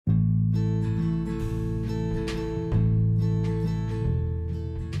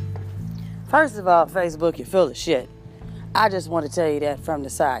First of all, Facebook, you're full of shit. I just want to tell you that from the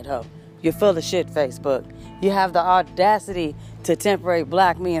side, ho. You're full of shit, Facebook. You have the audacity to temporary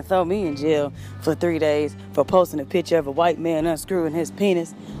block me and throw me in jail for 3 days for posting a picture of a white man unscrewing his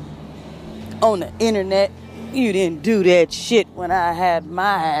penis on the internet. You didn't do that shit when I had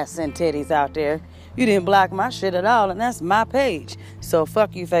my ass and titties out there. You didn't block my shit at all, and that's my page. So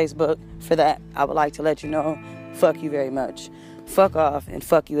fuck you, Facebook, for that. I would like to let you know, fuck you very much. Fuck off and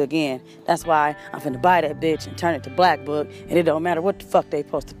fuck you again. That's why I'm finna buy that bitch and turn it to Black Book, and it don't matter what the fuck they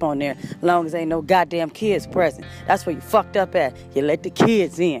post up on there, as long as ain't no goddamn kids present. That's where you fucked up at. You let the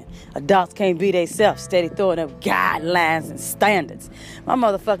kids in. Adults can't be themselves, steady throwing up guidelines and standards. My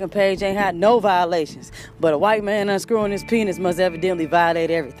motherfucking page ain't had no violations, but a white man unscrewing his penis must evidently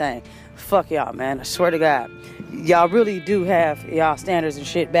violate everything. Fuck y'all, man. I swear to God. Y'all really do have y'all standards and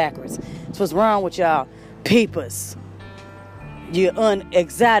shit backwards. That's what's wrong with y'all peepers. You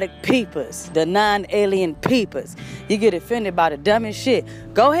unexotic peepers, the non-alien peepers. You get offended by the dumbest shit.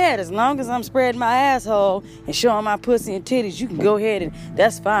 Go ahead, as long as I'm spreading my asshole and showing my pussy and titties, you can go ahead and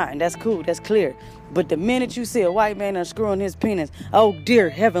that's fine, that's cool, that's clear. But the minute you see a white man unscrewing his penis, oh dear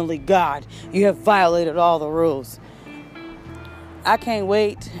heavenly God, you have violated all the rules. I can't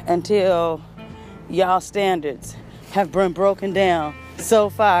wait until y'all standards have been broken down so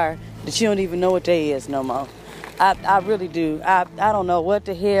far that you don't even know what they is no more. I really do. I don't know what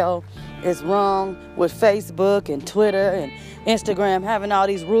the hell is wrong with Facebook and Twitter and Instagram having all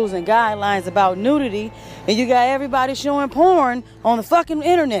these rules and guidelines about nudity, and you got everybody showing porn on the fucking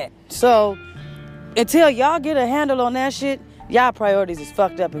internet. So until y'all get a handle on that shit, y'all priorities is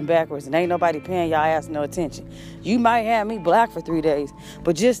fucked up and backwards, and ain't nobody paying y'all ass no attention. You might have me black for 3 days,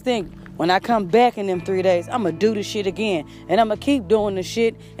 but just think, when I come back in them 3 days, I'm going to do the shit again. And I'm going to keep doing the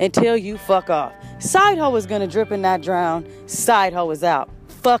shit until you fuck off. Side hoe is going to drip and not drown. Side hoe is out.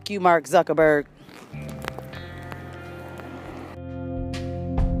 Fuck you, Mark Zuckerberg.